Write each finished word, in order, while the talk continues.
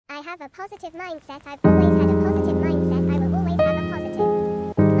I have a positive mindset. I've always had a positive mindset. I will always have a positive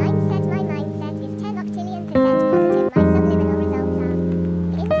mindset. My mindset is 10 octillion percent positive. My subliminal results are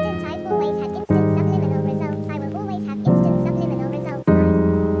instant. I've always had instant subliminal results. I will always have instant subliminal results.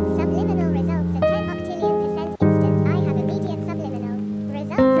 My subliminal results are 10 octillion percent instant. I have immediate subliminal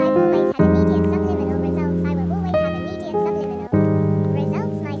results. I've always had immediate subliminal results. I will always have immediate subliminal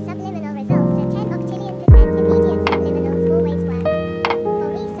results. My subliminal results are 10 octillion percent immediate. Subliminals always work. For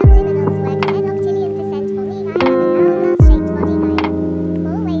me, subliminals work 10 octillion percent. For me, I have an hourglass shaped body. I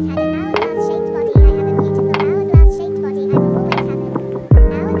always had an hourglass shaped body. I have a beautiful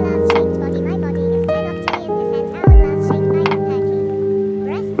hourglass shaped body. I will always have an hourglass shaped body. My body is 10 octillion percent hourglass shaped. I have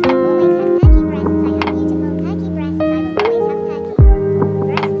perky breasts. I've always had perky breasts. I have beautiful perky breasts. I will always have perky breasts. My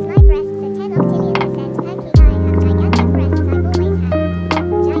breasts are 10 octillion percent perky. I have gigantic breasts. I've always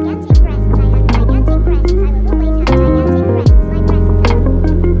had gigantic breasts. I have gigantic breasts.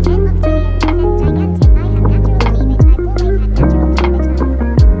 I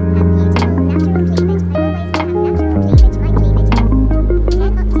will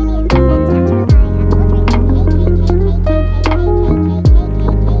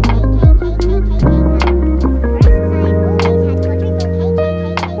always have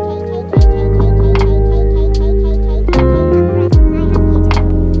gigantic breasts. My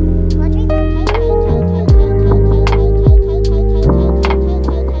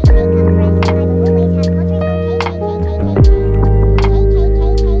breasts are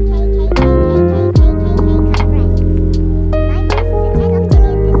 10 octillion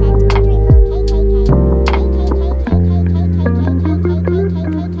percent gigantic. I have natural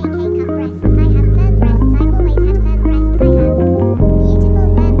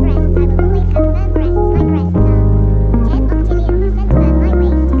cleavage. I've always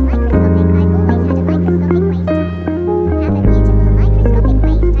had natural cleavage. I have beautiful natural cleavage. I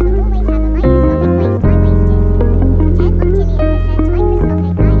always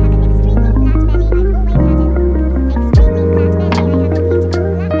will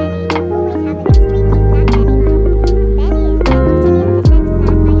have natural cleavage.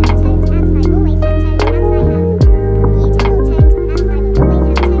 My cleavage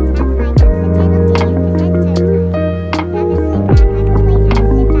is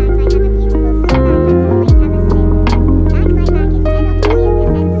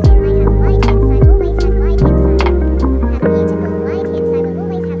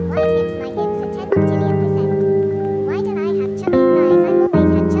 10 octillion percent natural.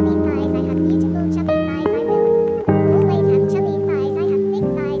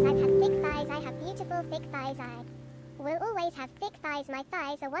 I have my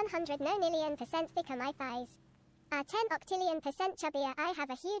thighs are 100 no million percent thicker. My thighs are 10 octillion percent chubbier. I have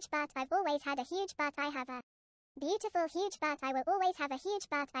a huge butt. I've always had a huge butt. I have a beautiful huge butt. I will always have a huge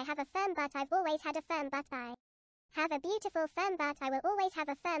butt. I have a firm butt. I've always had a firm butt. I have a beautiful firm butt. I will always have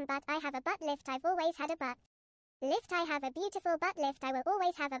a firm butt. I have a butt lift. I've always had a butt lift. I have a beautiful butt lift. I will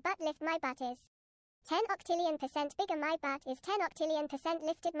always have a butt lift. My butt is 10 octillion percent bigger. My butt is 10 octillion percent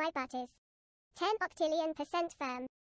lifted. My butt is 10 octillion percent firm.